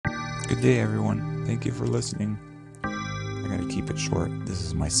Good day, everyone. Thank you for listening. I gotta keep it short. This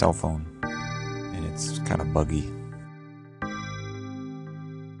is my cell phone, and it's kind of buggy.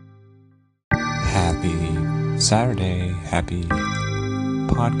 Happy Saturday. Happy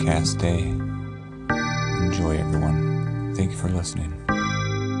podcast day. Enjoy, everyone. Thank you for listening.